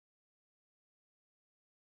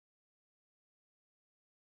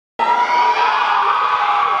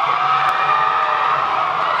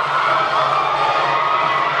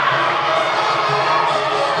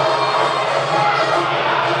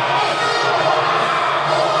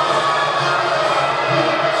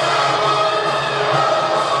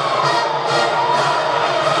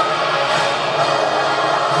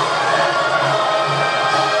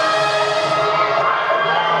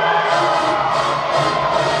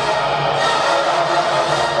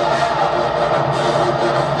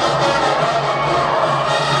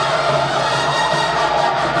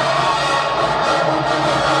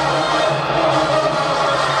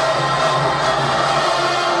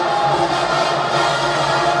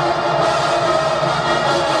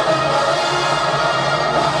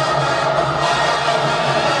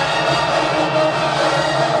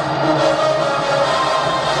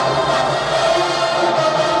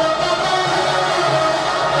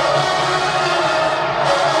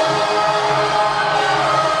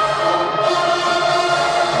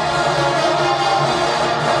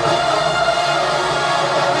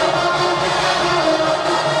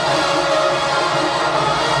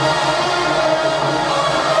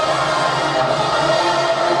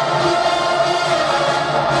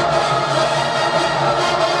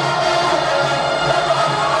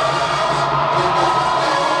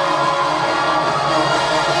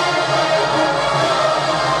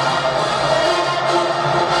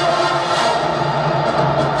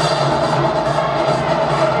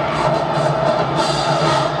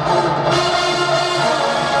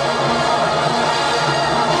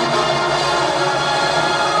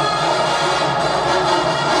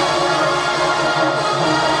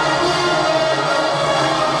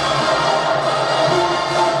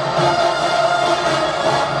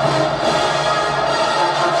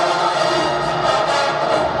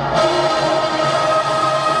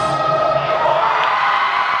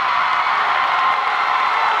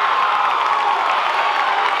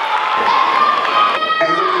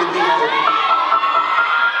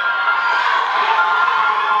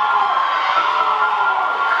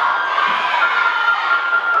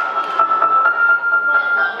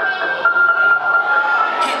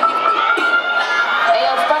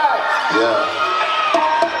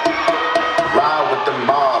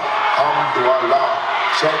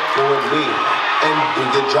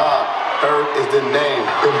the job, Earth is the name.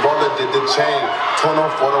 Then Baller did the chain, Tono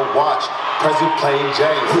for the watch, Prezi plain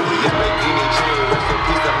Jane. Lamborghini chain, rest in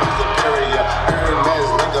peace to my superior. Hermes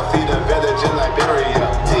Linga feed a village in Liberia.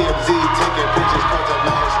 TMZ taking pictures cause of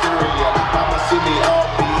my hysteria. Mama see me all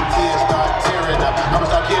BT and start tearing up. I'ma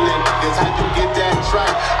start killing niggas, how you get that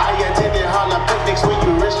right? I attended Harlem picnics when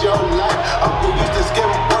you risk your life. Uncle used to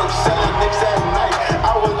skim work, selling nicks at night.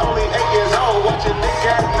 I was only 8 years old, watching Nick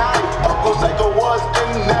at night. Uncle Psycho was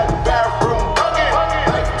in that bathroom bugging.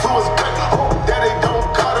 Life to his gut, hope that they don't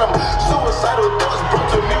cut him. Suicidal thoughts brought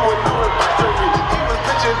to me with no advisory. He was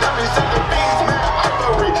pitching dummies, selling beans, man,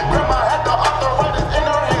 ivory. Grandma had the arthritis in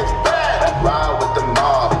her hands, bad. Ride with the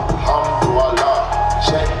mob, alhamdulillah.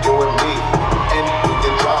 Check you and me, and do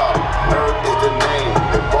the job. Earth is the name,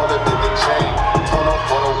 the Baller did the chain. Tono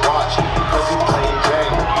for the watch, Prezi plain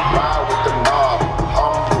Jane. Ride with the mob,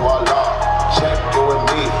 alhamdulillah. Check you and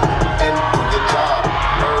me, and do the job.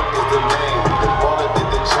 Earth is the name, the Baller did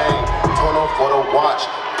the chain. Tono for the watch,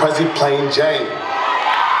 Prezi plain Jane.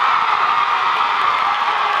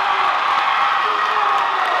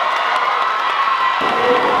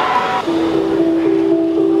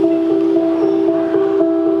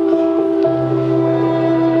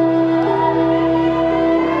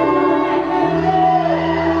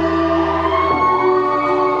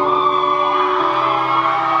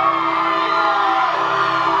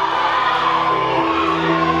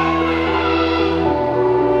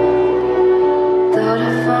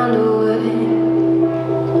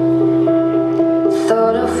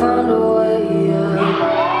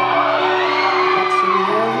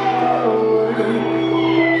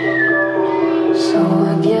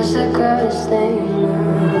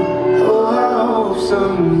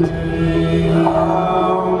 Someday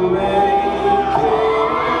I'll make it.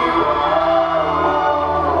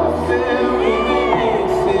 I'll feel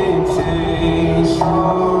if it takes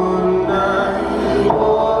all night.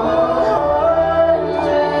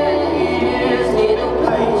 100 years need a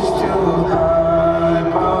place to hide,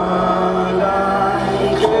 but I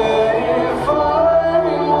can't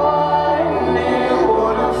find one. It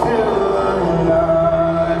wanna feel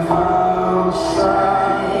alive outside.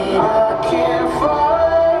 I can't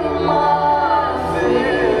find my fear.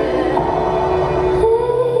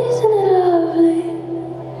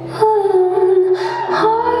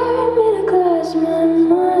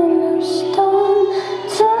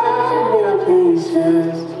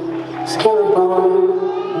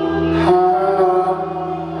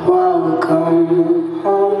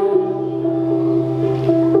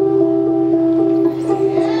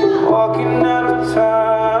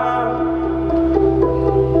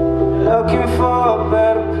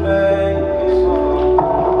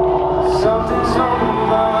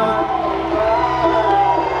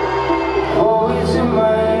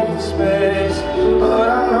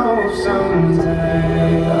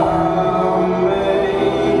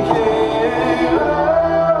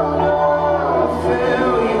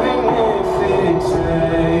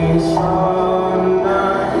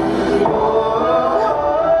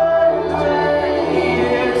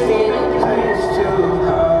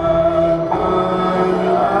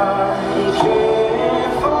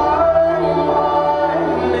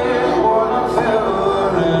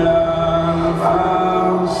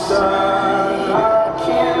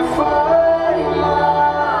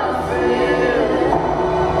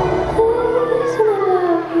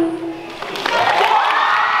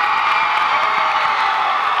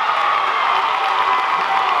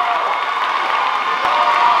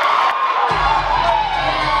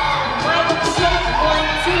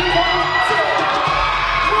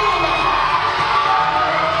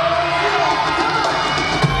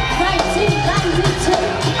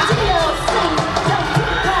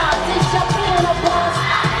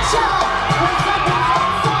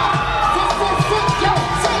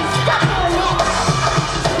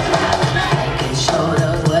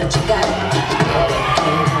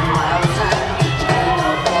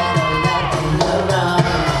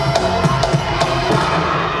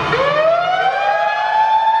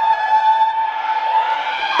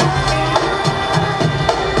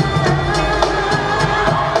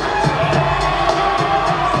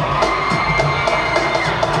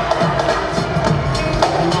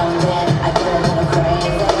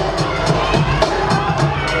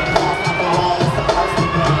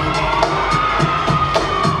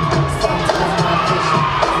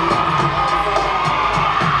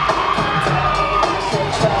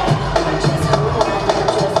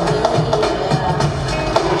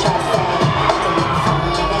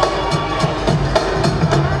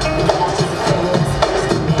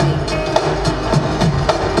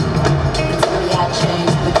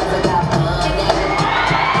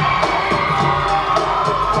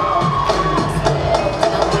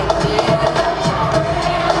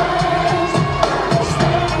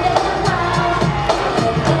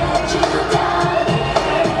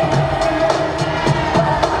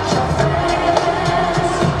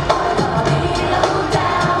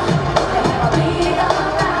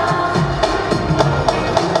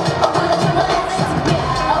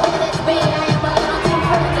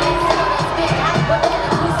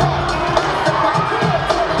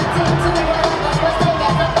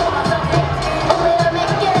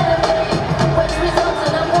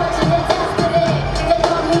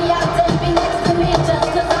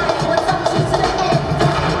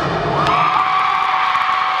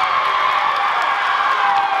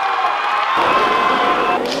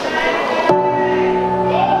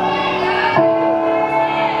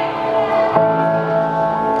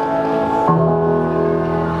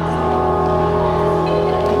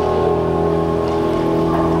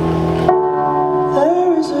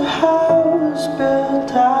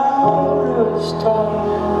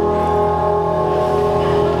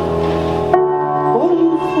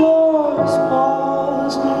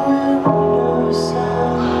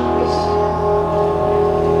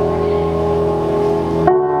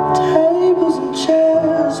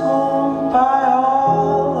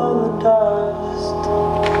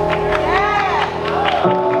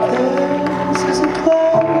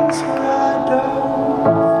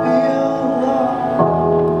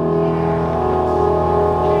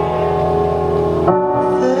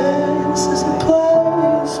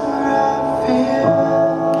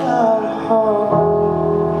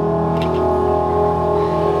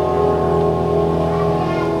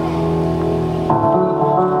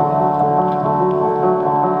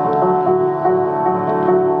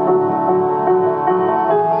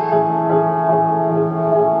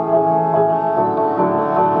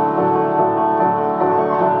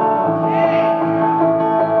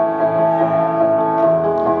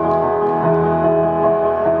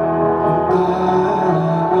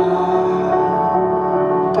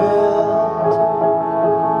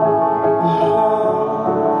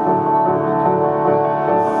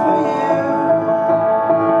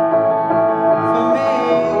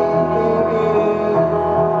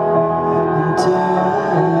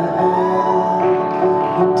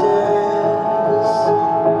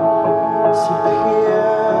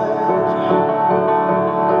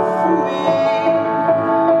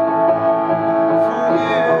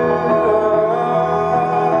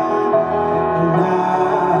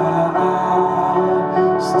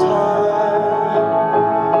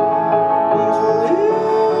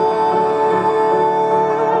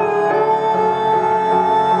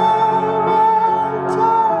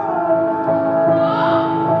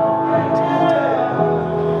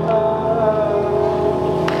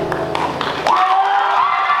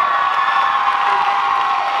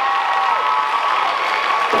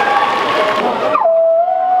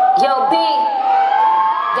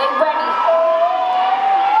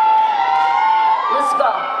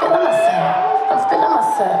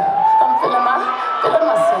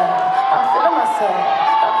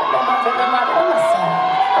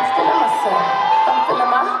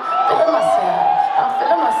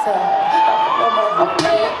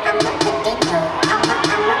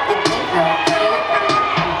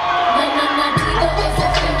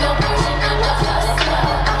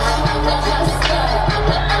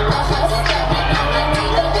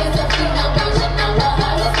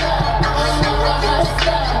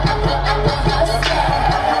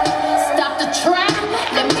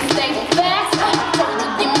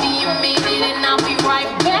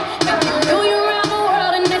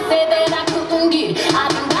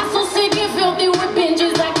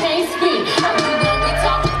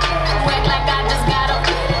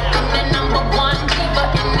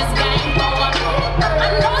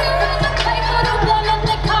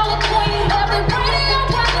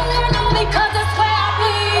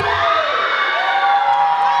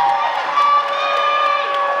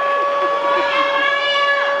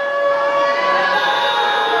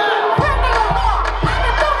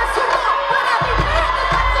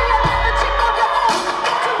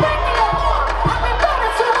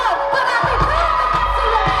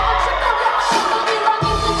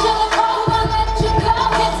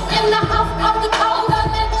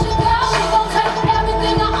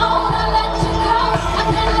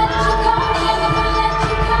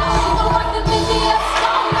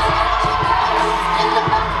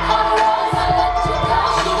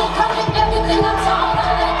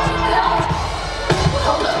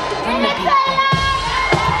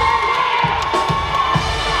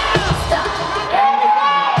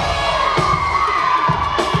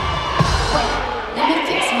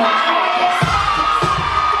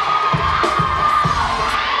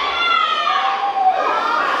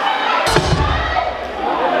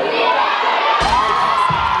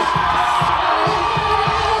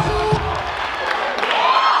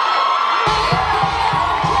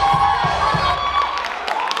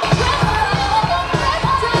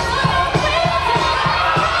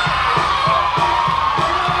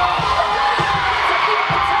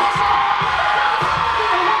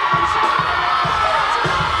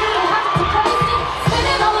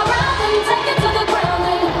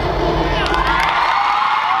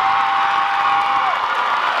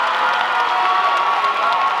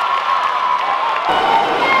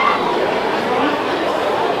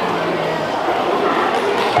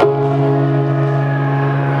 I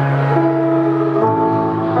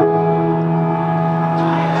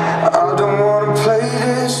don't wanna play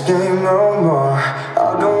this game no more.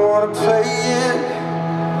 I don't wanna play it.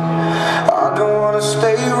 I don't wanna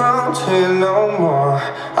stay around here no more.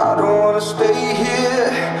 I don't wanna stay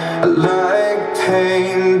here. Like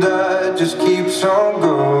pain that just keeps on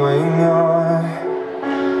going on.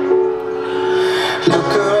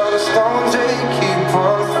 Look at all the stones they keep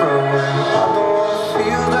on throwing. I don't wanna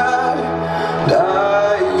feel that.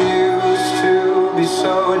 I used to be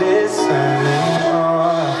so discerning.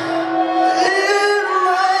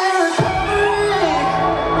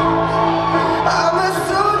 I'm a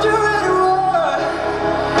soldier at war.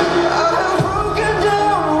 I have broken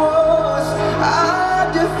down walls. I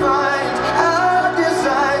defined, I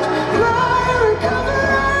designed my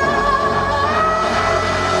recovery.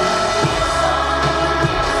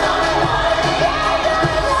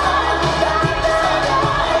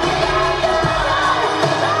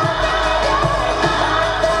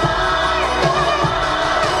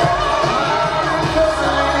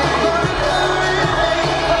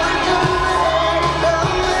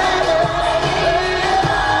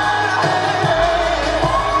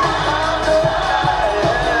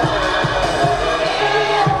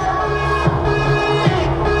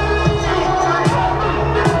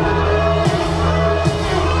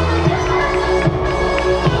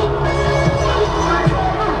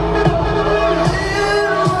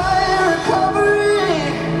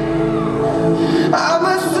 I'm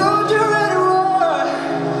a soldier at war.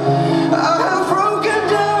 I have broken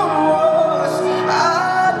down walls.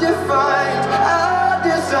 I defined, I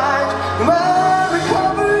designed my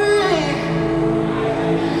recovery.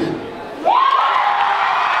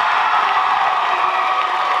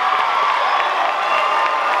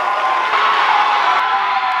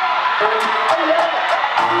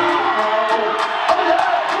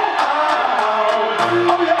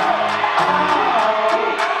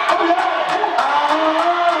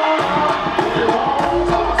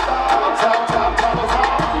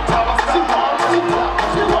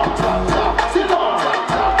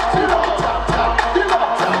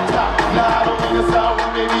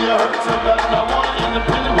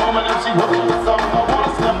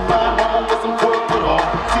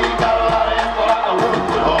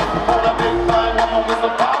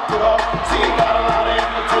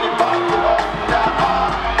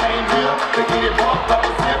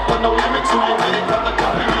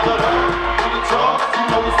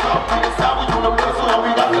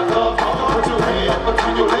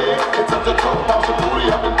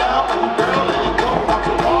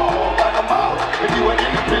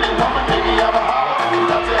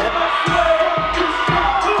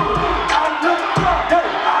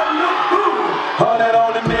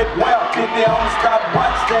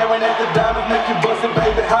 Staring at the diamonds, make you bustin',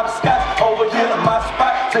 baby, hopscotch over here to my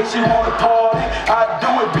spot. Say she wanna party, I do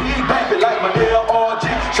it big, baby, like my LRG.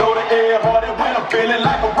 Show the air hardy when I'm feeling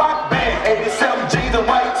like a rock band. 87 G's and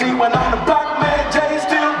white tee when on the block, man. Jay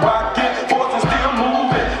still rockin', Fortune still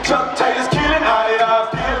moving. Chuck Taylor's killing, I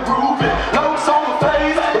still grooving. Loads on the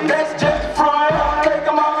face, but that's just the front. Take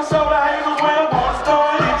them off and show the haters when I wanna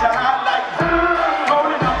start. Hit your high like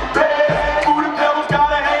rolling up the bed. Booty pebbles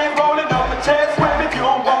got her hands rolling up my chest. If you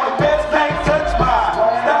don't want the best thing, touch mine.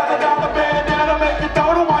 $1,000 bandana, make you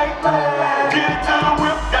throw the white flag. Get it to the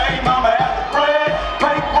whip game, I'ma have to pray.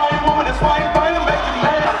 Pink white woman, this white paint, make you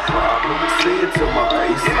mad. Say it to my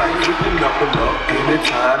face, like keeping up and up,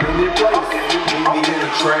 anytime, any place. Meet me in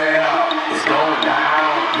the trap, it's going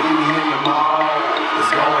down. Meet me in the mall,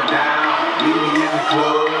 it's going down. Meet me in the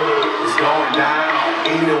club, it's going down.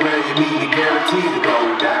 Anywhere you meet me, guaranteed to go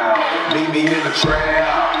down. Meet me in the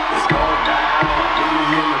trap, it's going down. Meet me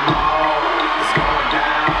in the mall, it's going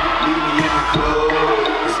down. Meet me in the club,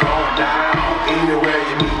 it's going down. Anywhere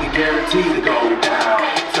you meet me, guaranteed to go down.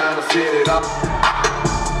 Time to set it up.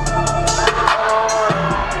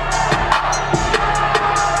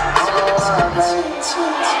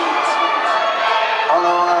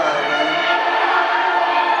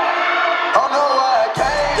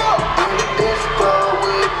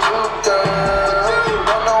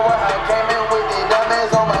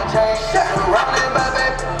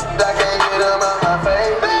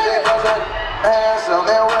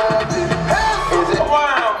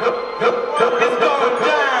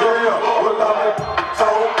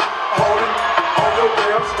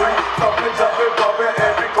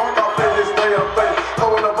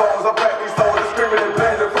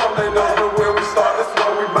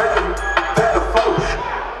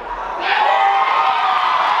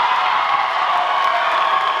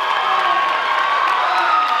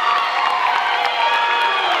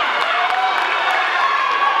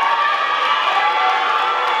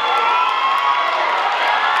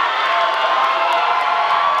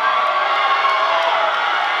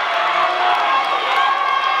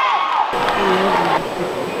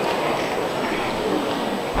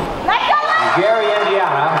 Gary,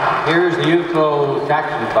 Indiana, here's the Youthful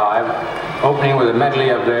Jackson 5, opening with a medley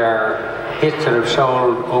of their hits that have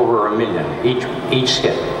sold over 1 million, each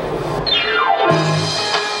hit.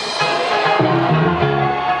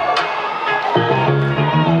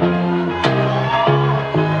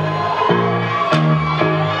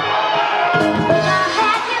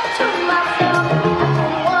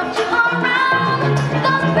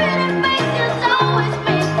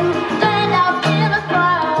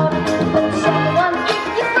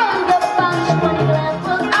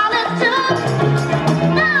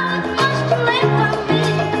 Now it's much too late for me.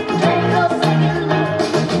 Take a second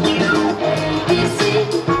look.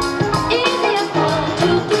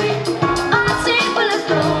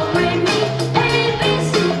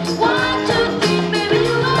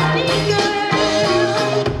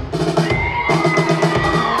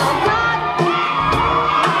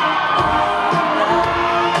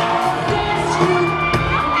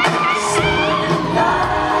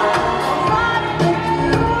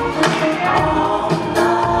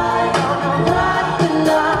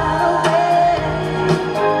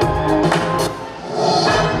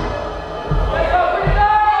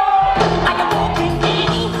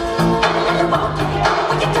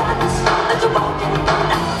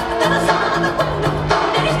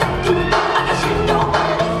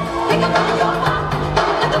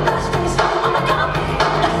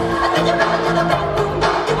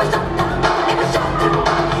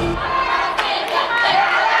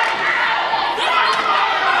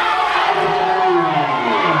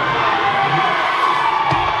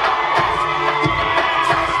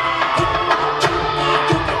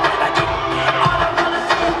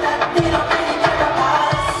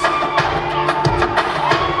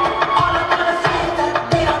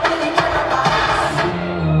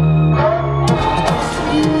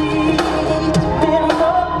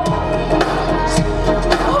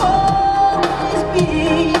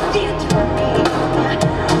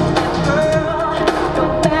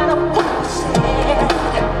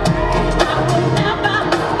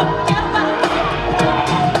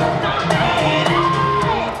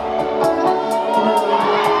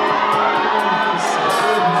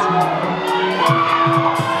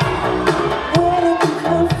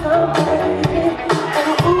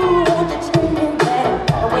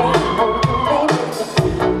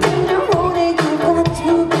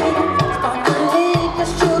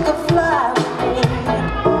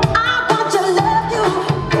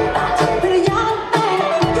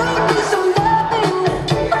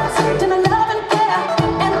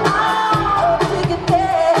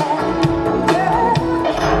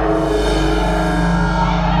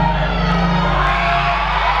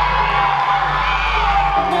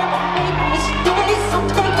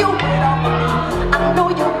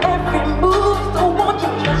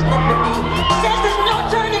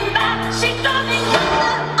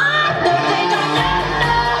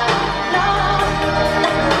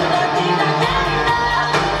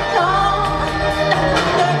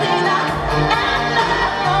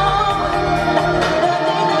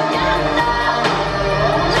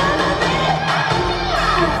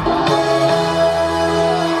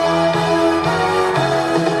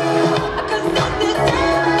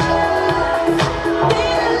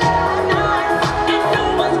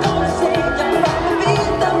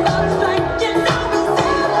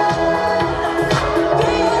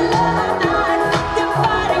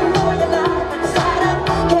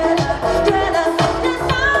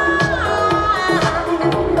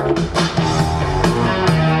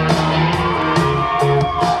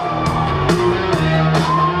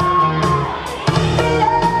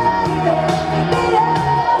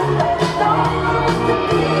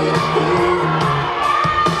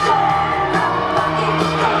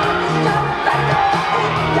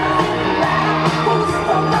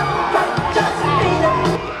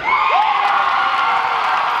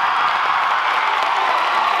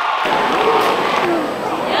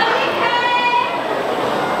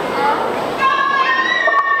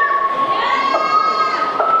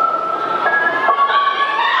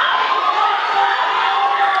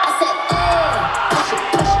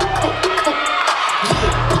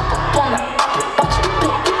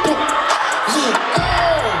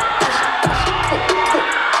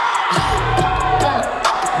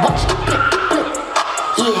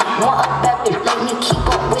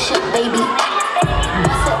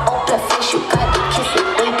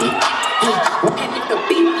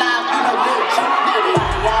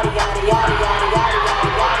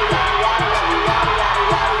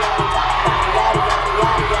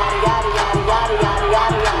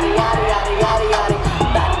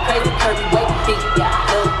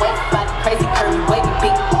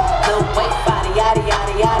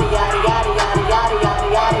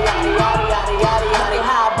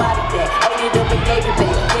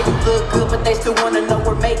 still wanna know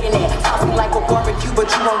we're making it. Sounds me like a barbecue, but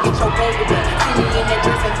you won't get your baby back. See me in that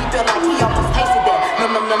dress and he feel like he almost tasted that. No,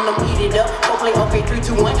 eat it up. Go play okay, 3,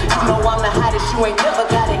 2, 1. You know I'm the hottest, you ain't never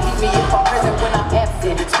gotta hit me if I'm present when I'm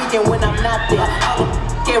absent. Speaking when I'm not there. All them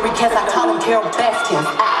scary cats, I call them Carol Baskins.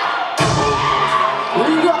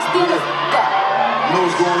 New York Steelers, You know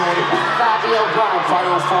what's going on here? 5-year Brown.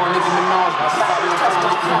 504 Nicki Minaj.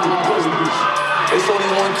 504 It's only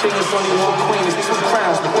one king, it's only one queen. It's 2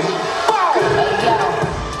 crowns. Hey yo,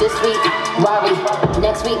 this week, Rory,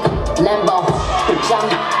 next week, Lambo, jump,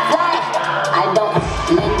 fly, I don't,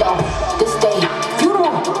 Lindo, this day, you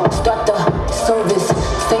don't, start the service,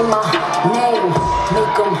 say my name,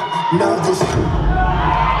 make them nervous.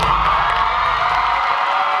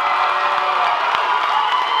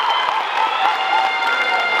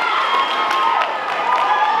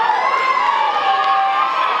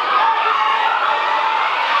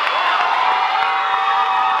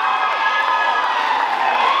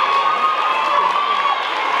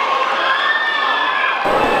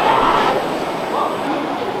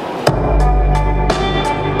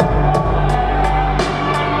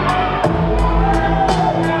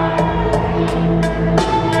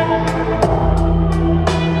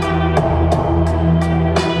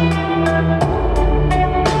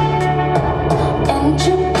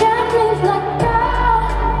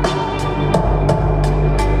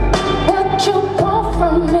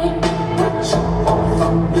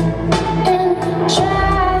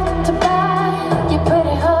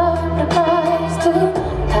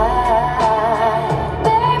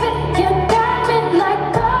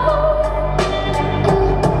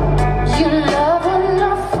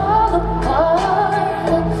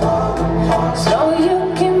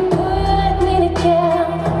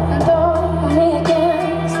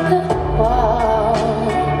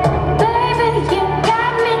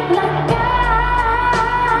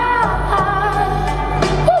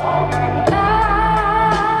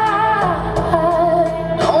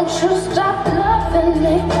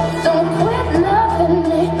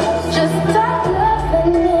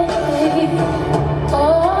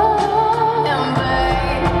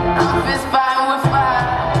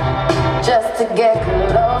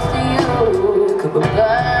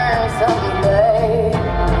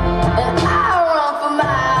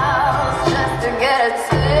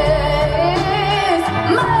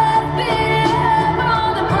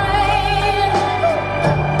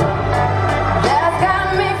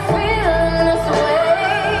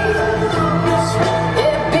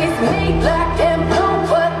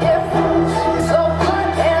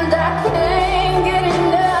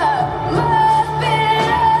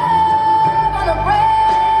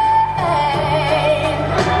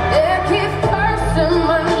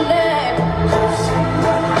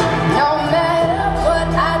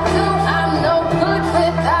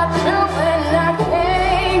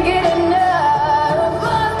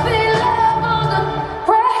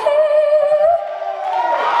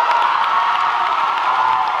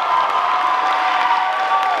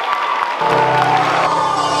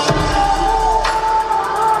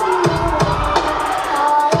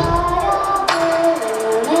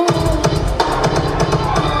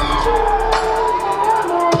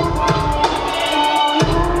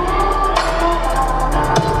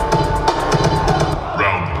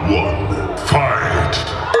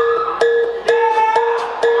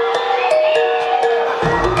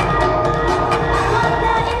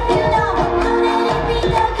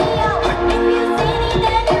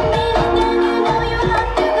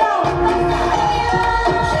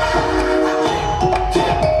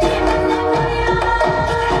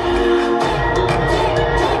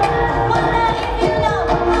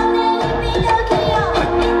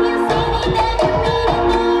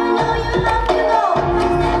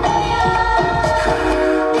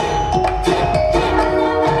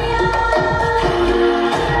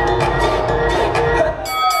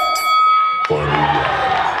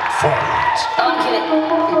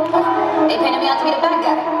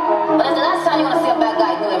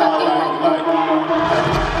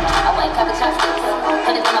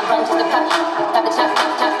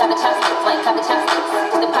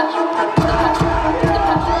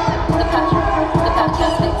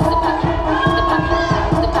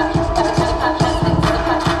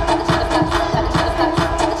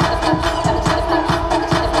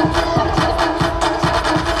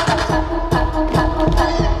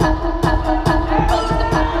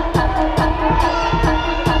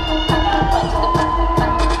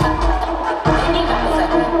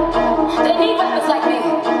 They need rappers like me,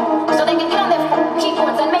 so they can get on their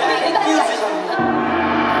keyboards and make music.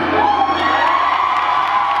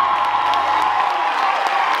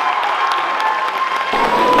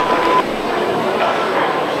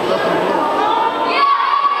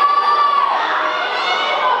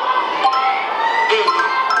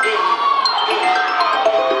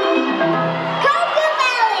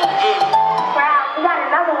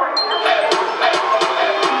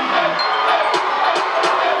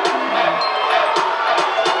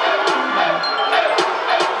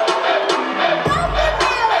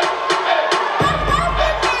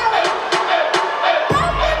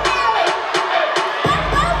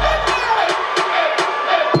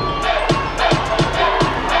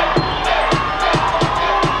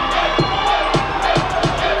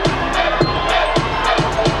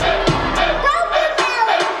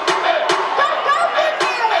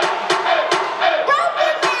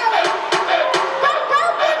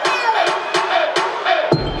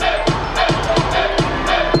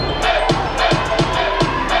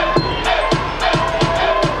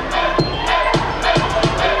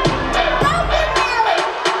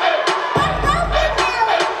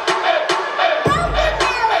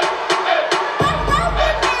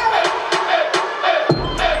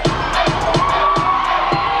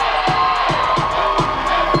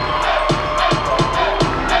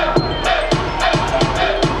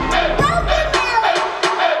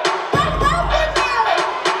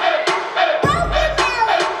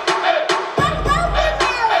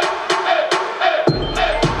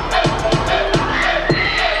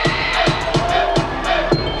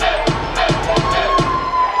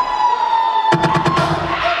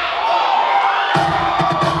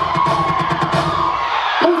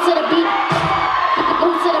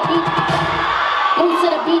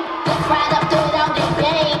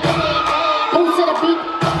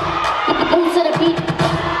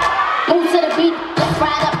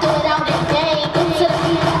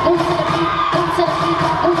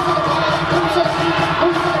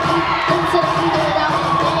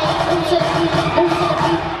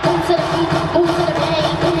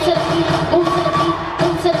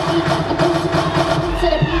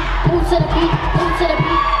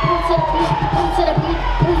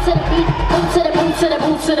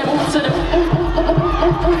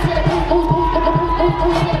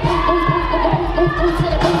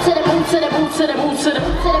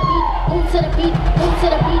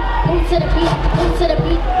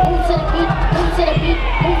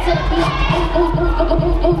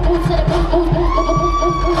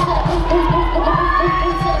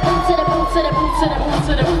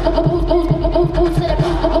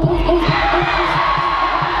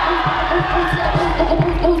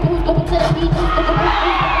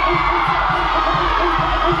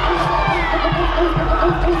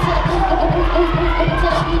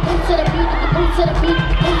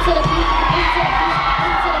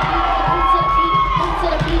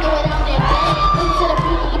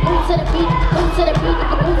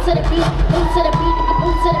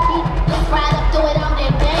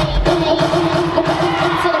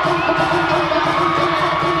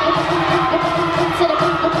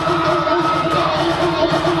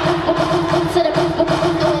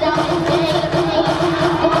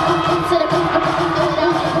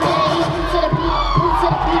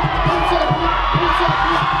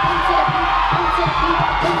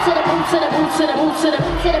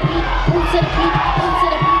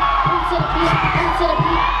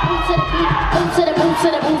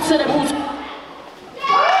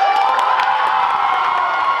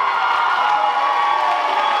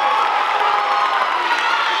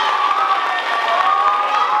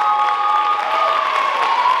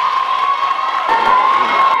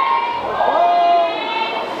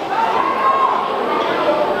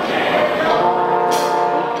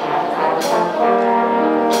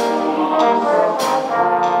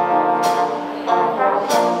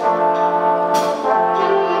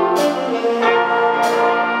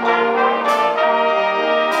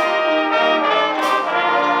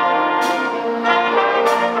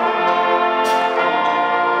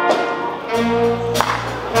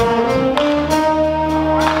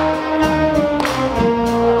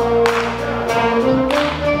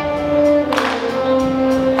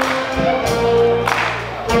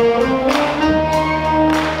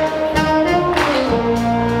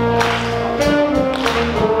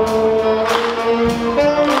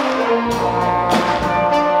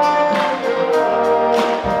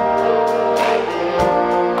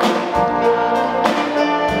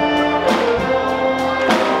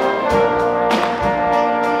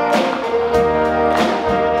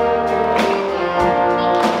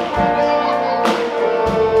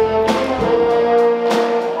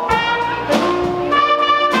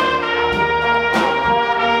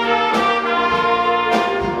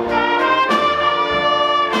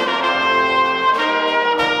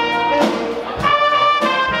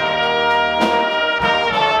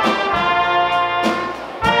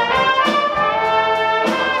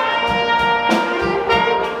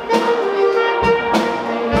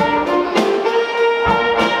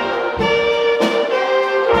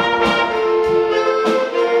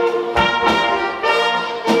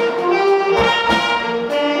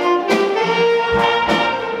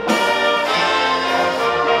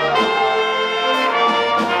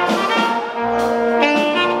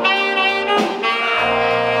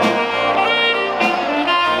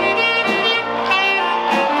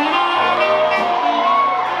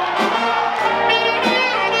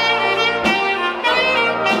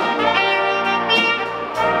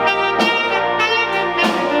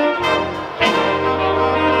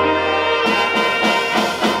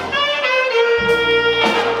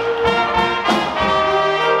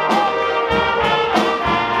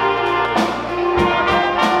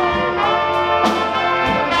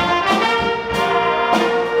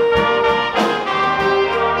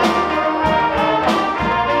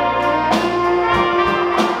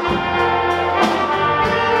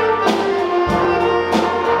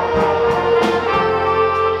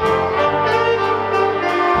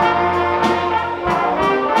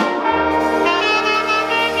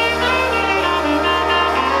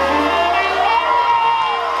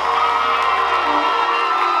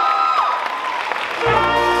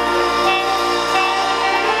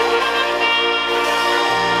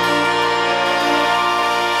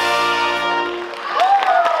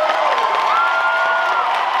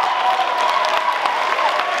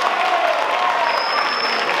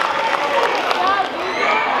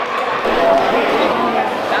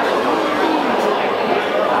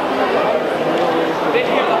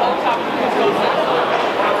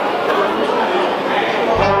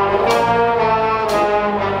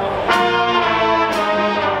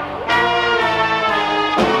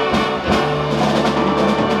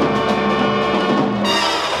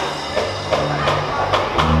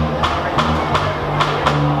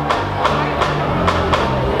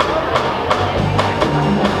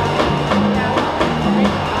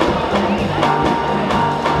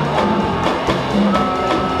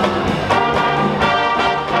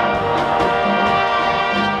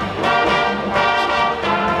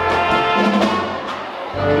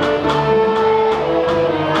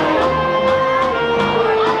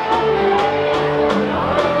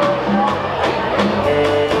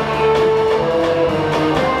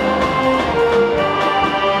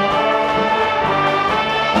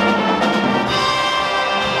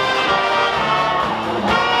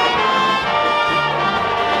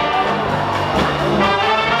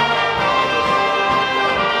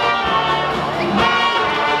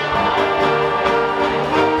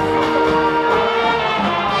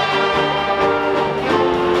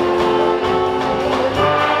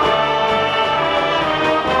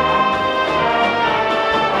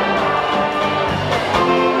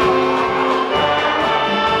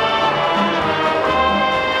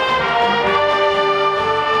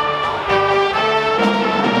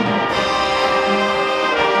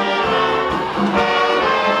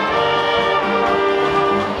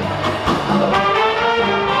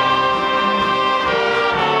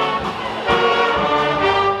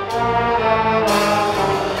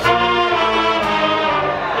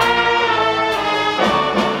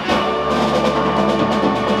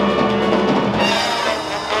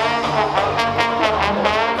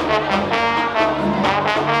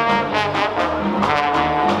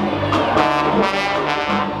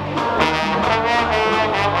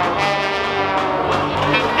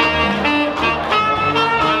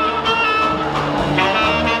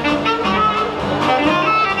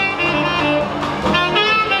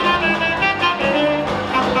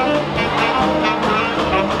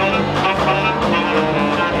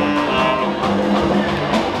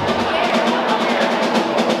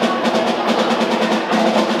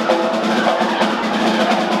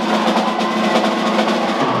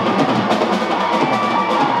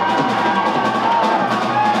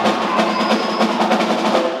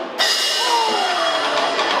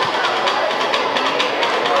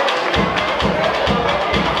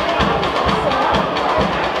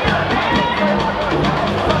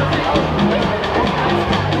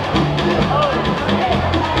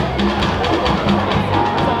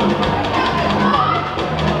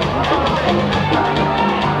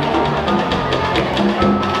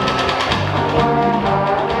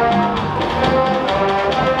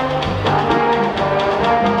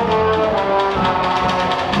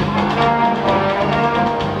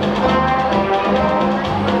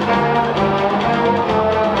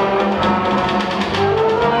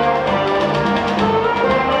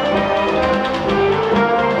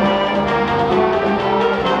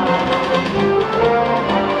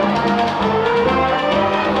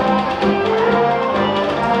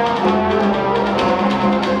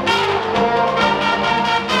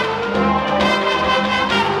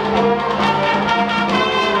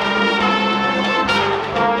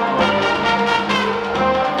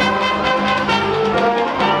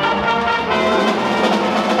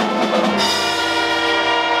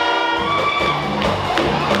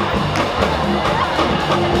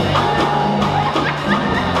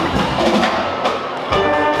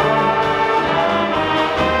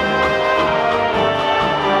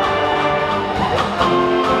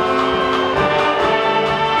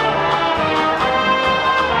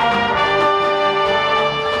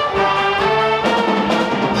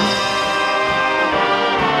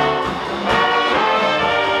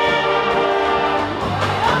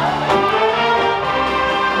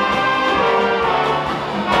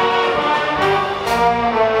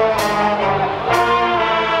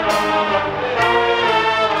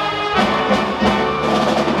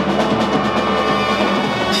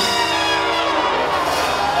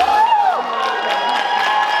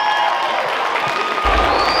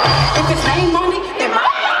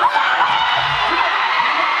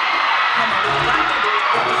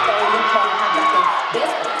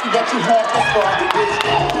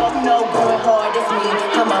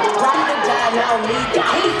 and I don't need the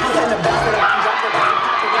key. I'm in the back of the drop it, pop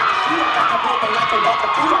it, shoot up, I'm open like a walk the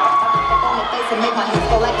food out. I put up on the face and make my hips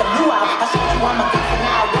go like a blue out. I showed you I'm a geek and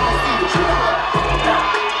now I wanna see what you got.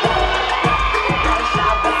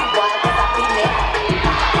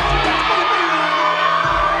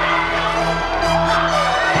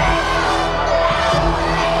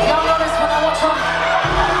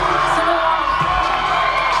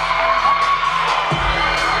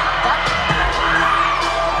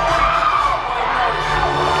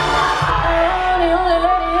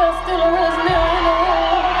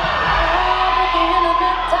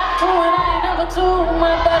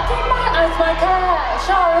 My cash,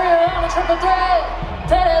 all real on a triple threat.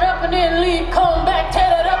 Tear that up and then leave, come back, tear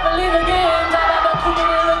that up and leave again. Talk about the people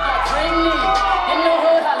that look like free me. In the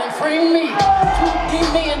hood, hollering free me. 2D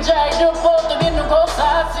me and jacked up both of them go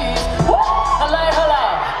sideseas. I like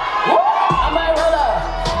holla, I might holla.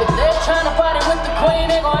 If they're trying to party with the queen,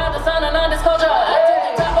 they gon' have to sign a non-disclosure. I took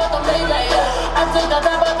the top of the Maybach. I took the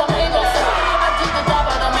top of the Maybach. I took the top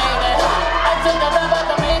of the Maybach. I took the top of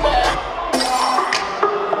the Maybach.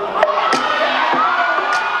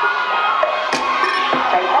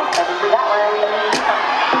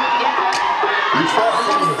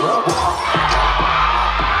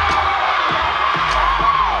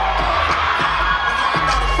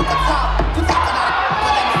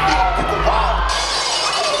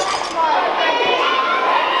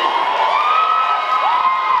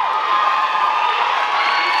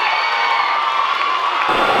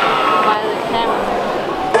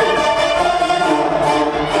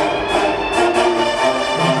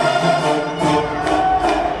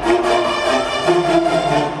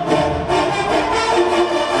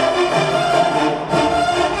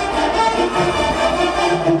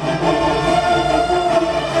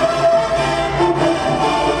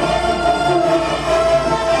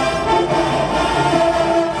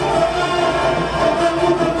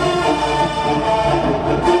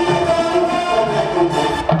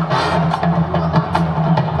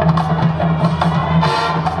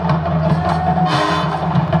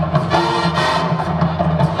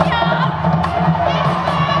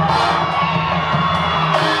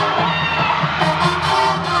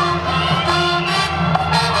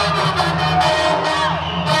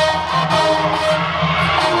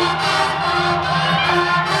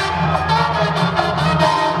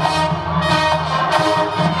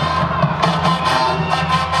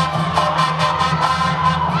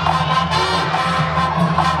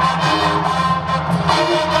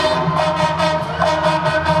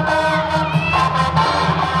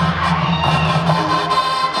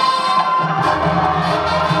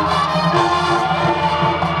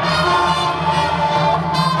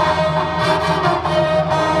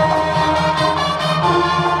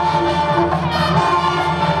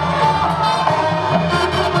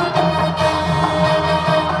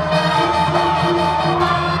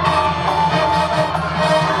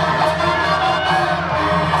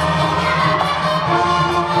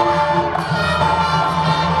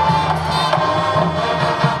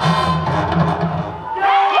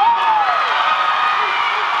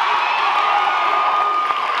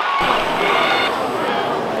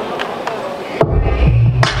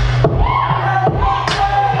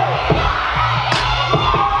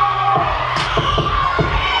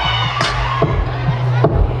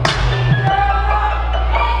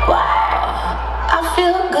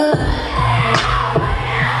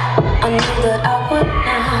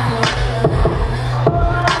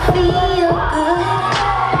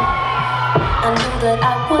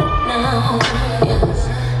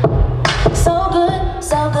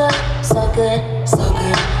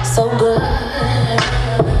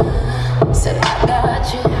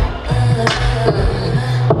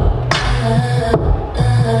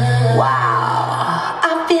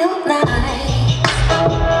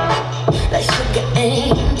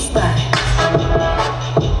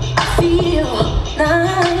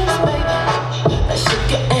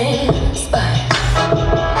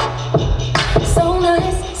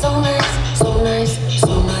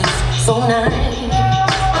 So nice,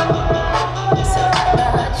 so I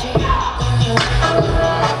got you.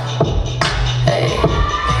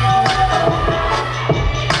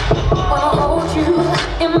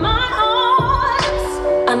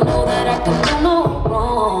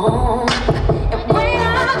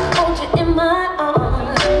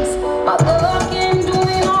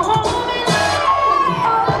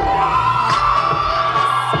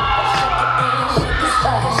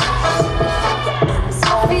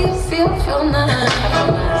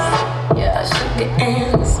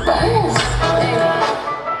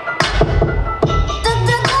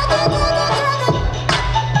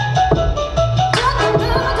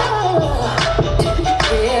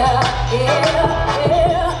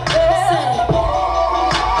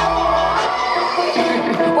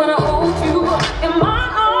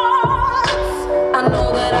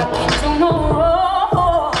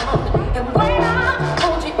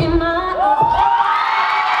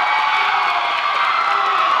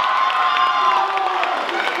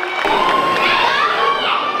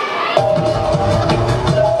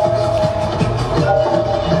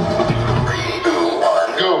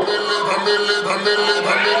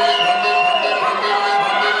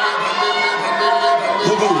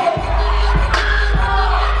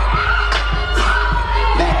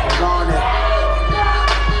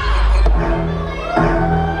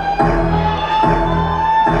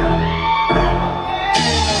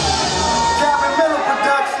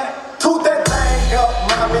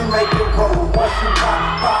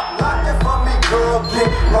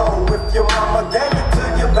 If your mama gave it to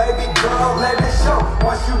you, baby girl, let it show.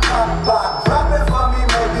 Once you pop by, drop it for me,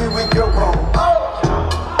 maybe we can roll.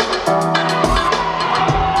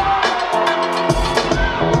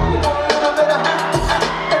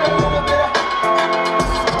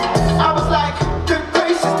 I was like, good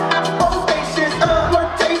gracious, bodacious,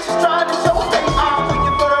 flirtatious, trying to show face. I'm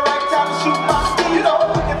waiting for the right time to shoot my steed,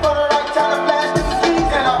 looking for the right time to flash them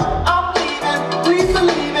keys, and I'm leaving, please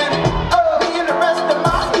believe in me and the rest of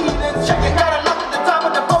my heathens. Checking out a look at the top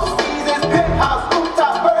of the Four Seasons, penthouse,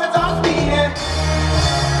 rooftop, birds I'm feeding.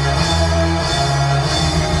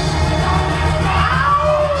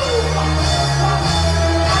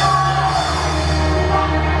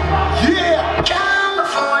 Yeah,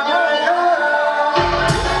 California.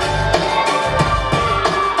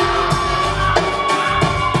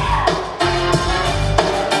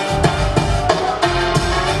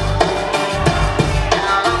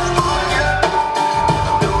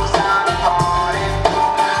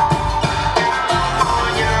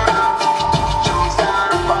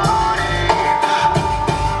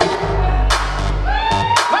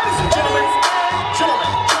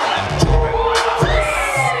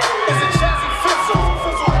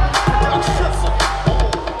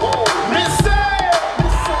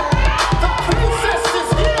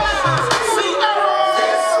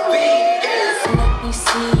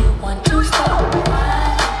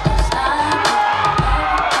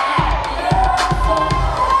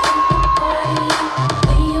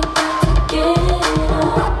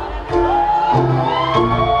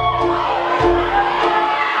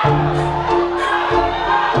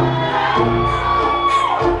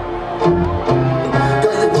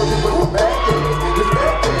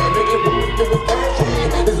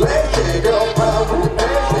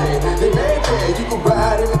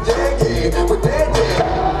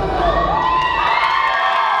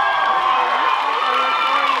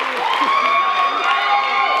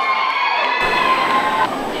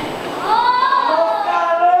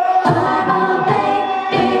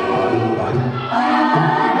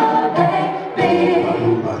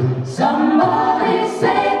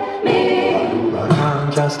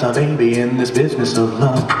 Just a baby in this business of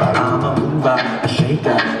love. I'm a mover, a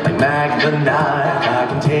shaker, like Mac the knife. I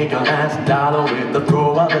can take a last dollar with the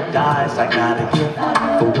throw of a dice. I got a gift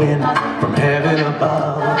for win from heaven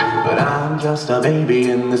above. But I'm just a baby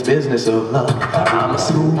in this business of love. I'm a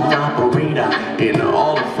smooth operator in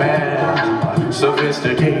all affairs,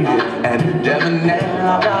 sophisticated and debonair.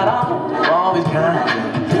 I've got all these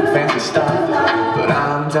kinds of fancy stuff, but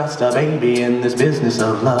I'm just a baby in this business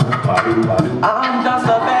of love. I'm just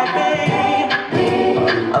a baby,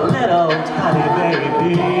 a little tiny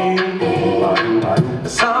baby.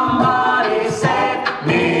 Somebody save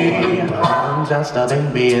me. I'm just a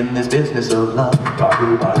baby in this business of love.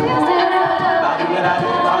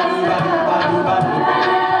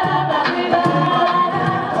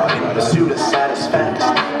 In pursuit of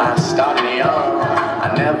satisfaction, I started young.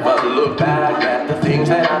 I never look back at the things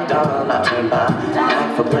that I've done. I turned my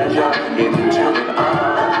knack for pleasure into an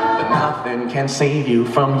art. But nothing can save you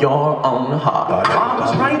from your own heart. I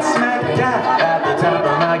was right smack dab at the top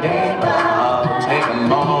of my game. I'll take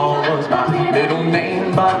 'em all was my middle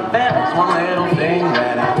name. But there's one little thing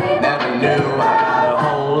that I never knew. I got a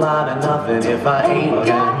whole lot of nothing if I ain't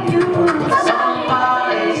got you.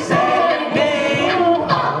 Somebody save me.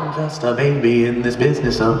 I'm just a baby in this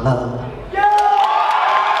business of love.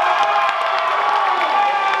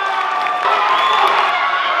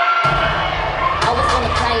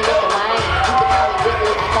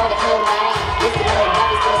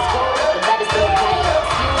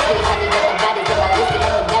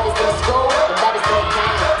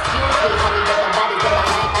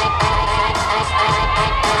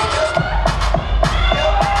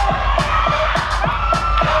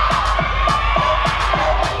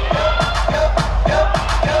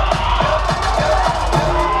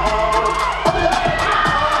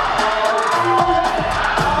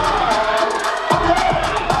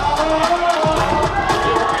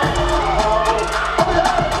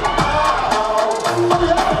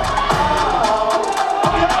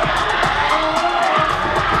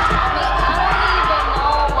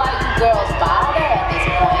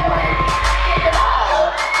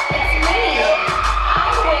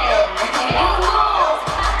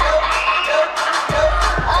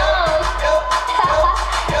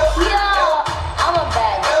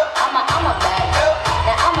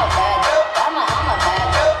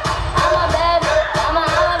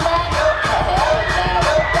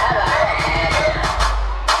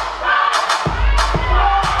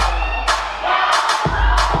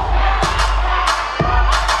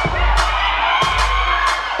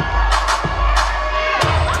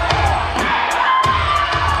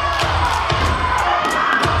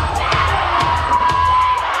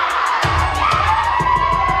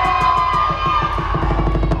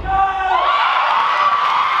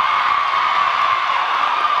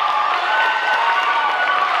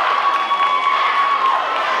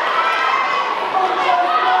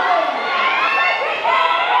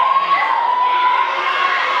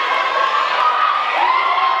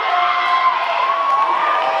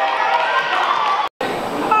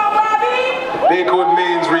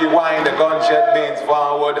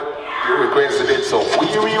 forward. You requested it, so we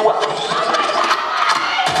rewind.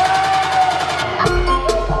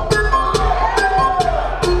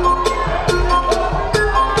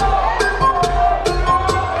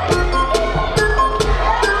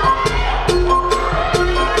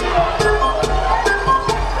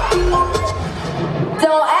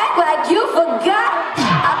 Don't act like you forgot.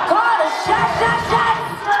 I called a shot.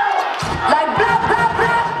 Like blah, blah,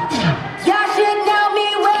 blah. Y'all should know me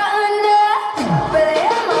well enough. But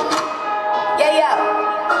yeah, yo.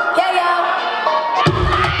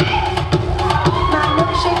 My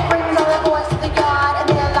milkshake brings all the boys to the yard, and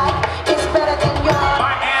they're like, it's better than yours.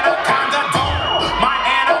 My anaconda don't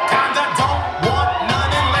want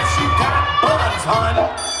none unless you got buns, hun.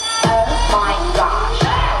 Oh my gosh,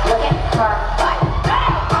 look at her butt.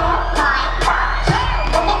 Oh my gosh,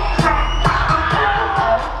 look at her butt.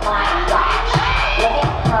 Oh my gosh, look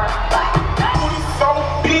at her butt. Booty so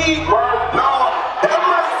big, word, Lord, have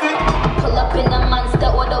mercy. Pull up in a monster,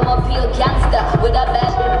 automobile gangster with a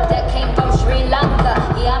bad that came from Sri Lanka.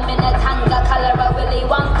 Yeah, I'm in a tanga, color of Willy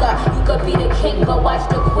Wonka. You could be the king, but watch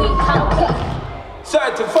the queen conquer.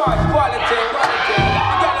 Certified quality.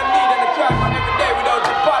 You gotta need in the track on every day without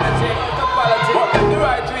your policy. The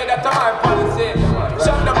right way, that's my policy.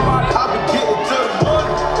 Shut the policy. I be getting to the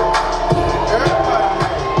money. Everybody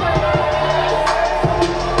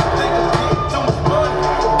they just getting too much money.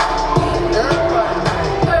 Everybody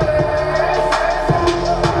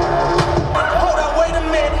Hold up, wait a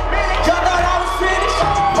minute. Y'all thought I was finished?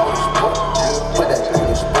 Put that in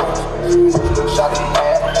your sports. Shot it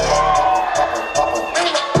bad.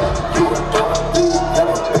 You a dork.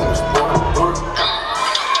 Never in your sport.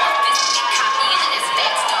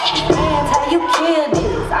 Man, how you kill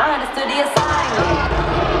this? I understood the assignment.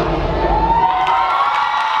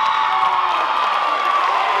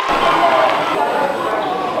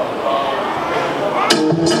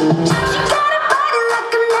 She got a body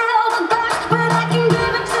like an hourglass, but I can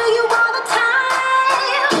give it to you all the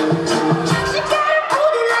time. She got a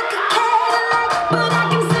booty like a Cadillac, but I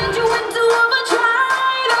can send you into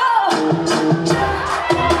overdrive.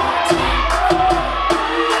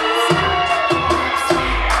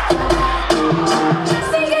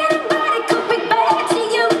 She got a body could be bad to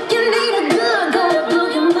you. You need a good girl to blow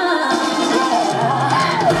your mind.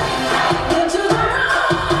 Into the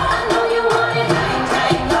room, I know you want it.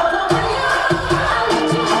 All over you, I'll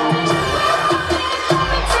let you have it. Let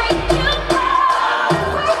me take you down.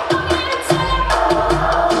 Wait a minute till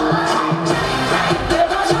there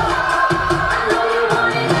goes your heart. I know you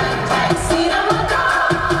want it. Backseat of my car,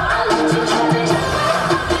 I'll let you have it.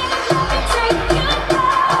 Let me take you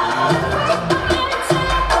down. Wait a minute till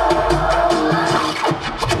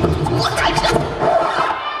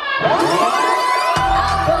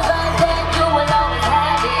I'll provide that you will always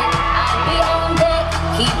have it. I'll be on deck,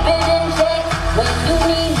 keep it in check. When you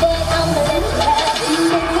need that, I'ma let you have it.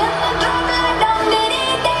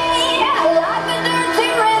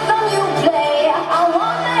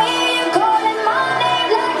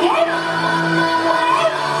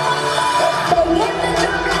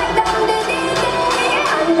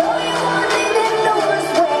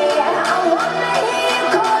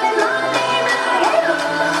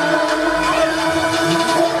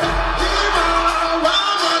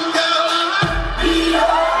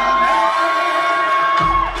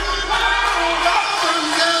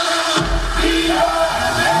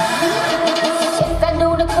 Yes, I do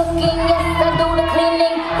the cooking, yes, I do the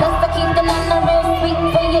cleaning. Plus I keep the nana real sweet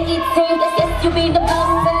when you're eating. Yes, you be the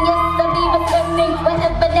boss, and yes, I be respecting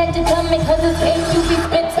whatever that you tell me, cause it's hate you be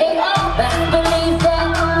spitting. Best believe that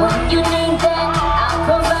when you need that, I'll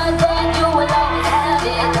provide that, you will always have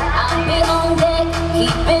it. I'll be on deck,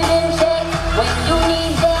 keep it in check. When you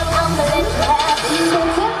need that, I'ma let you have it.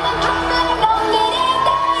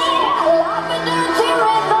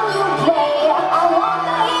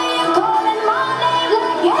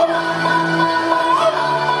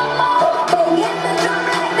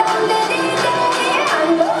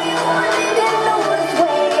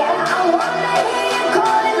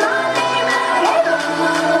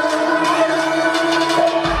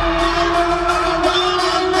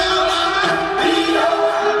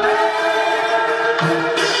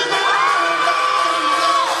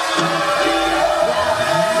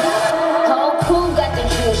 Whole crew got the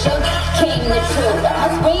juice, yo, king the truth. My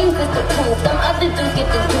screams is the proof, them other dudes get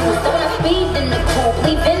the juice. So when I speed in the coupe,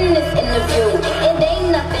 leaving this interview, it ain't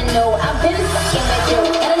nothing new. I've been fucking with you,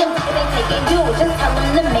 and them fuckers ain't taking you. Just tell them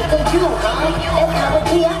to make a you, That's how it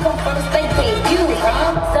be, I come first, they debut,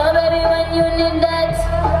 So baby, when you need that,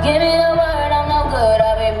 give me the word, I'm no good,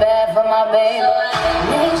 I'll be bad for my baby.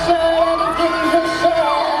 Make sure that it's getting his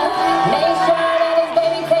share. Make sure that it's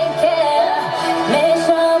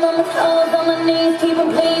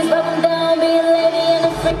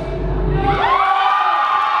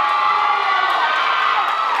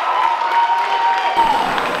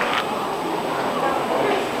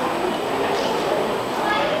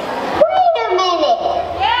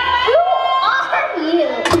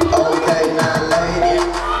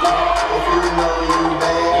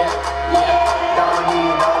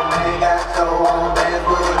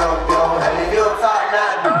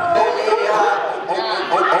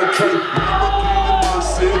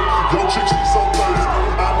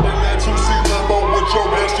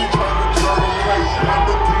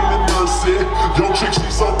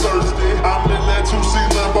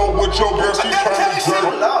with your girl, she trying to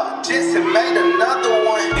dribble. Just made another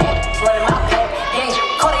one. Running my pay, yeah.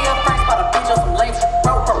 Call your friends, bought a bitch on some lace.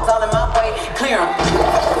 Bros all in my way, clear 'em.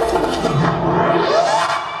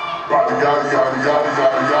 Yada yada yada yada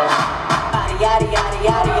yada yada. Yada yada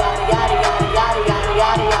yada yada yada yada yada yada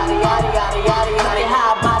yada yada yada yada yada yada.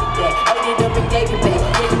 How I body that, ate it up and gave it back.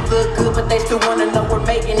 Yeah, you look good, but they still wanna know we're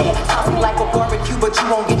making it. Saucy like a barbecue, but you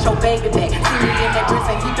won't get your baby back. See me in that dress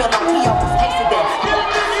and he felt like he almost tasted that.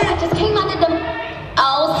 I just came out of the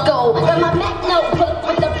old school with my Mac notebook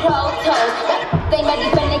with the pro tools. They ready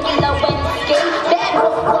for Nicky Low and Skate. That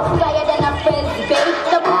was flyer than a frisbee.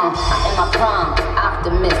 In my prime,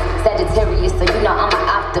 optimist, Sagittarius, so you know I'm an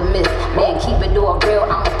optimist. Man, keep it all real,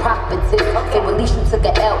 I'm a prophetess. So at least you took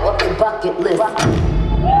an L off your bucket list.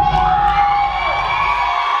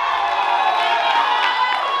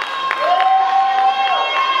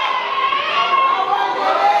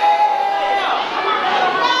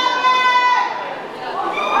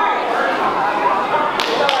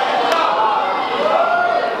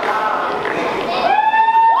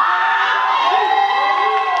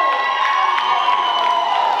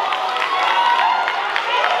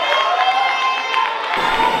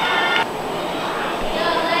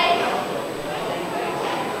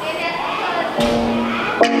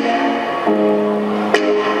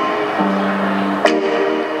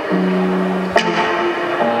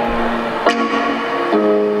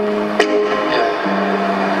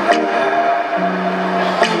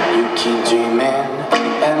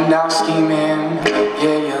 Now scheming,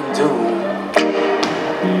 yeah you do.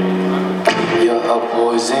 You're a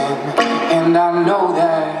poison, and I know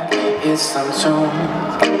that it's untuned.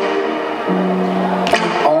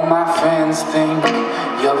 All my friends think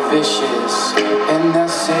you're vicious, and they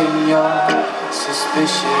say you're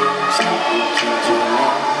suspicious. You keep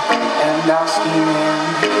dreaming, and now scheming,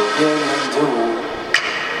 yeah you do.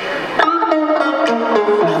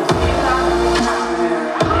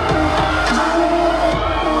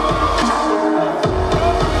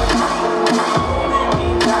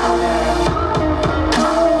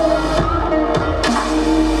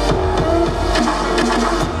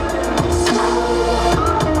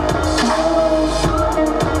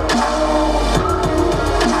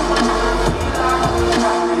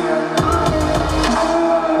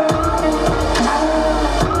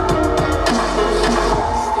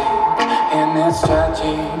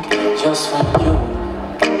 Just for you.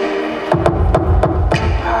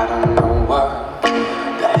 I don't know what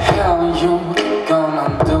the hell you gonna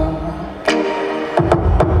do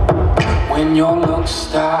when your looks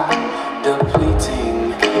start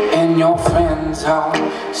depleting and your friends all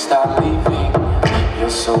start leaving. You're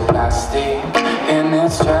so plastic and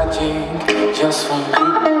it's tragic just for you.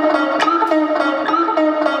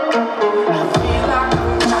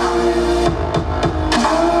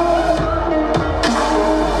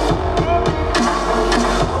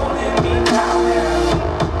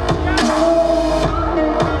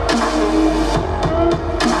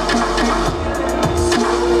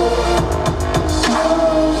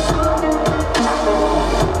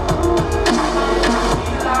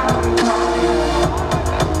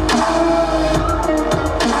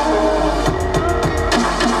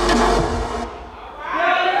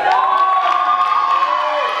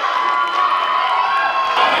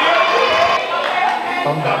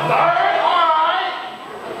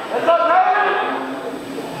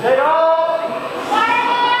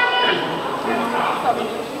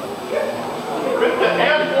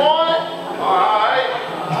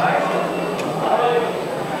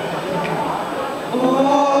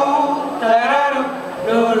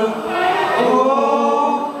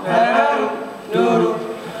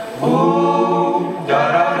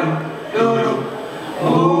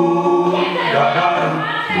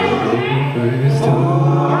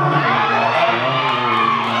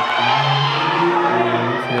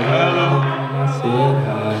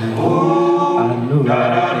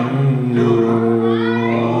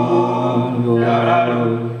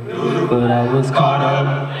 But I was caught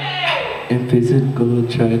up in physical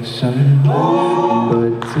attraction,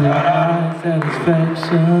 but to my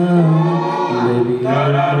satisfaction, baby,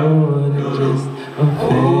 you're more than just a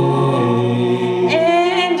fake.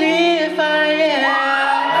 And if I am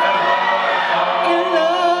in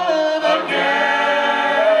love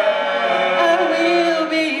again, I will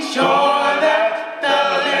be sure that the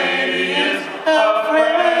lady is a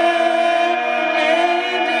friend.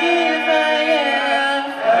 And if I am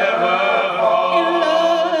ever in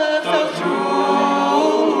love so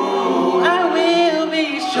true, I will be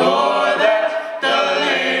sure that the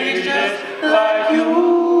lady's just like you.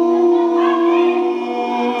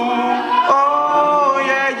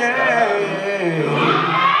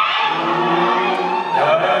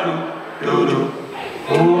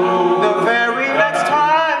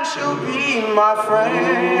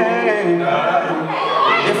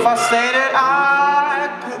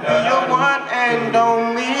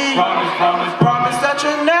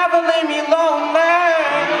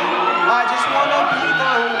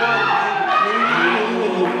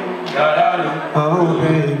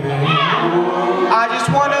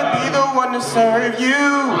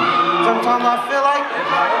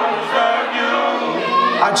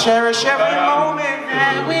 I cherish every moment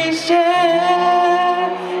that we share,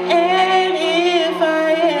 and if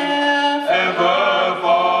I ever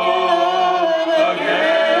fall again,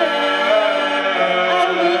 I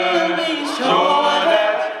will be sure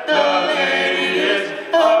that the lady is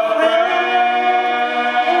a friend.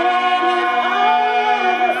 And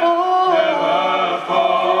if I ever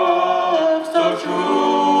fall so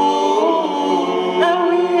true, I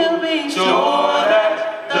will be sure that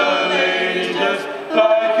the lady just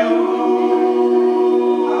like you,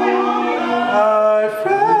 my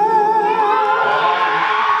friend.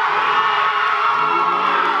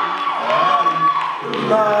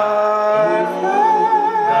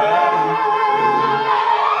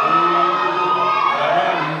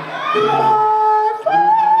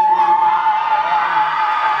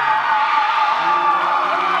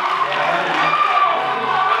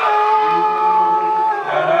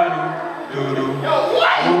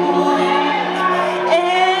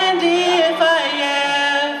 And if I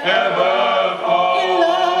ever fall in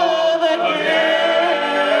love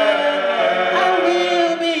again, I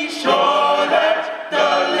will be sure that the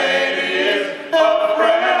lady is a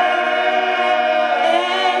friend.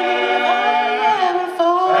 And if I ever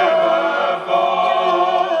fall in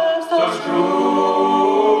love so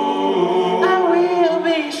true, I will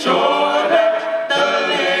be sure that the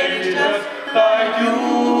lady's just like you.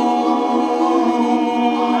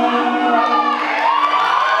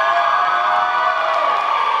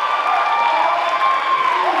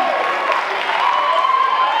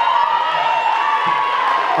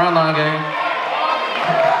 Run on, gang.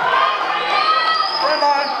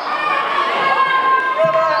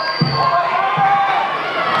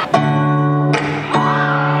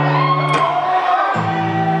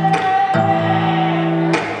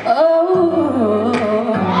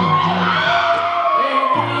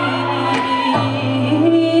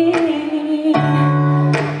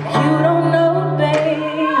 You don't know,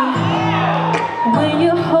 babe, when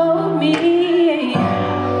you hold me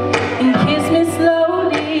and kiss me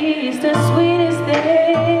slowly, it's the sweetest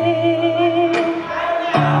thing.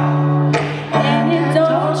 And it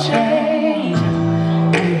don't change.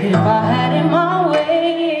 If I had it my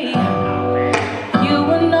way, you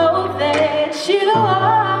would know that you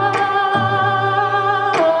are.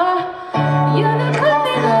 You're the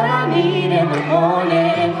coffee that I need in the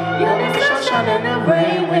morning. You're the sunshine in the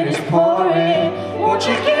rain when it's pouring. Won't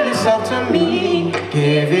you give yourself to me?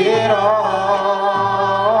 Give it all.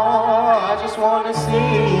 I just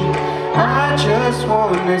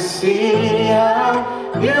wanna see how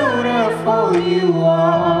beautiful you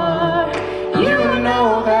are. You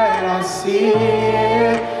know that I see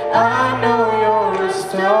it. I know you're a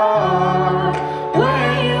star.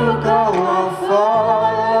 Where you go, I'll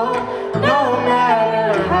follow, no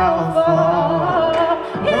matter how far.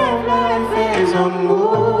 If life is a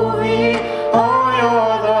movie, oh,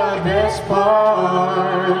 you're the best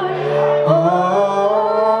part.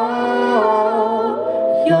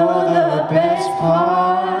 Oh, you're the best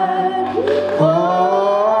part.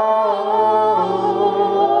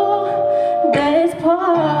 Oh, Best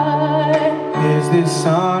part is this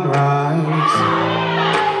sunrise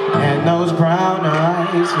and those brown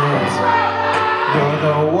eyes, yes. You're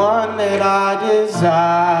the one that I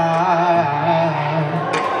desire.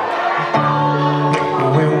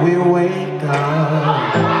 When we wake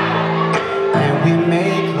up and we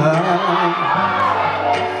make love,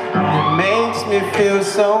 it makes me feel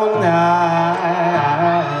so nice.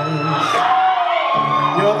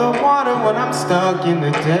 You're the water when I'm stuck in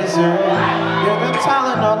the desert. You're the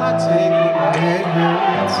Tylenol I take when my head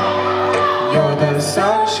hurts. You're the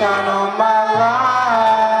sunshine on my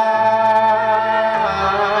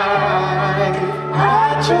life.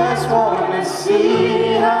 I just wanna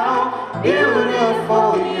see how beautiful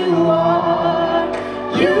you are.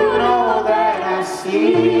 You know that I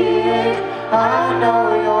see it. I know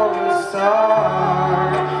you're a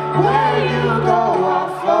star. Where you go,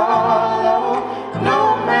 I'll follow, no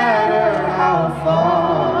matter how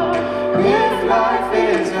far. If life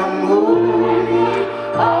is a movie,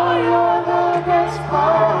 oh, you're the best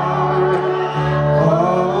part.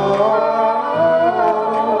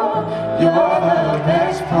 Oh, you're the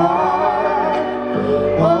best part.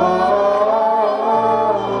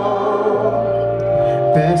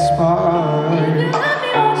 Oh, best part. If you love me,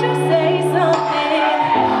 won't you say something?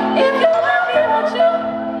 If you love me, won't you?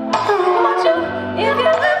 If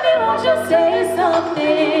you love me, won't you say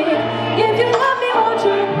something? If you love me, won't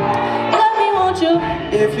you? Love me, won't you?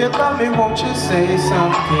 If you love me, won't you say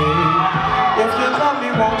something? If you love me,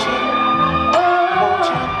 won't you? Won't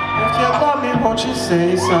you? If you love me, won't you say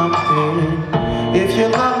something? If you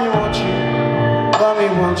love me, won't you? Love me, me,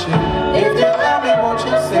 won't you? If you love me, won't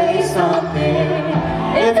you say something?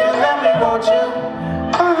 If you love me, won't you?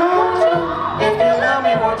 If you love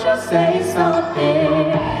me, won't you say something?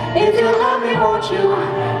 If you love me, won't you?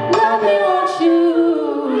 Love me, won't you?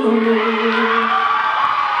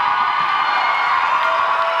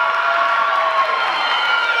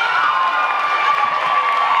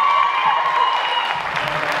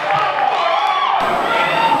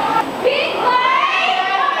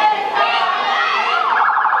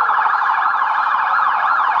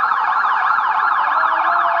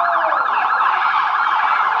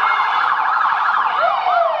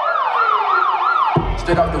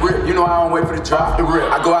 Straight off the rip, you know I don't wait for the drop the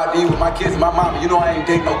rip. I go out to eat with my kids and my mama, you know I ain't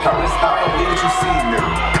date no current. I don't need what you see, nigga.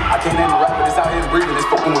 I can't name a rapper that's out here breathing, that's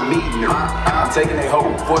fucking with me, nigga. I'm taking they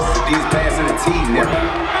whole forces of these pants and the T,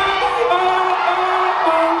 nigga.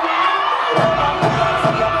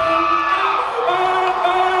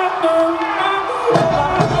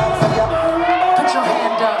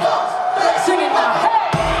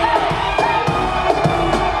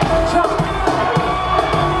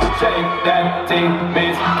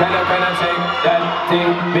 Miss, can I shake that thing,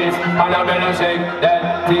 miss? Annabella shake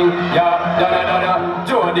that thing, yeah, da-da-da-da.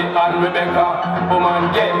 Jody and Rebecca,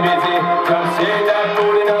 woman get busy. Just shake that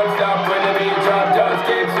booty non-stop when the beat drop. Just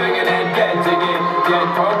keep swinging it, get jiggy. Get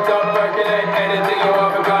pumped up, percolate anything you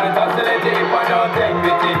want because it's oscillating. If I don't take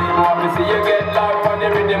pity, want to see you get live on the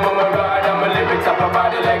rhythm of my ride. And my lyrics up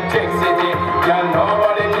about electricity. Girl,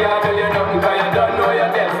 nobody can do you nothing because you don't know your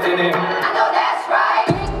destiny. I know that's right.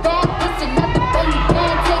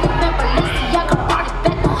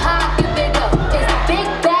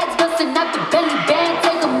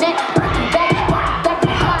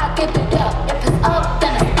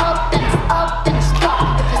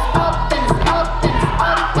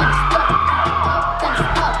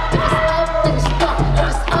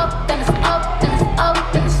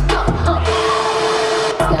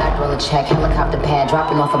 Check, helicopter pad,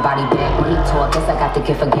 dropping off a body bag. Money talk, guess I got the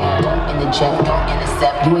gift again. Don't interject, don't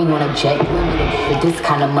intercept. You ain't on a jet, you ain't with this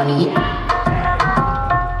kind of money.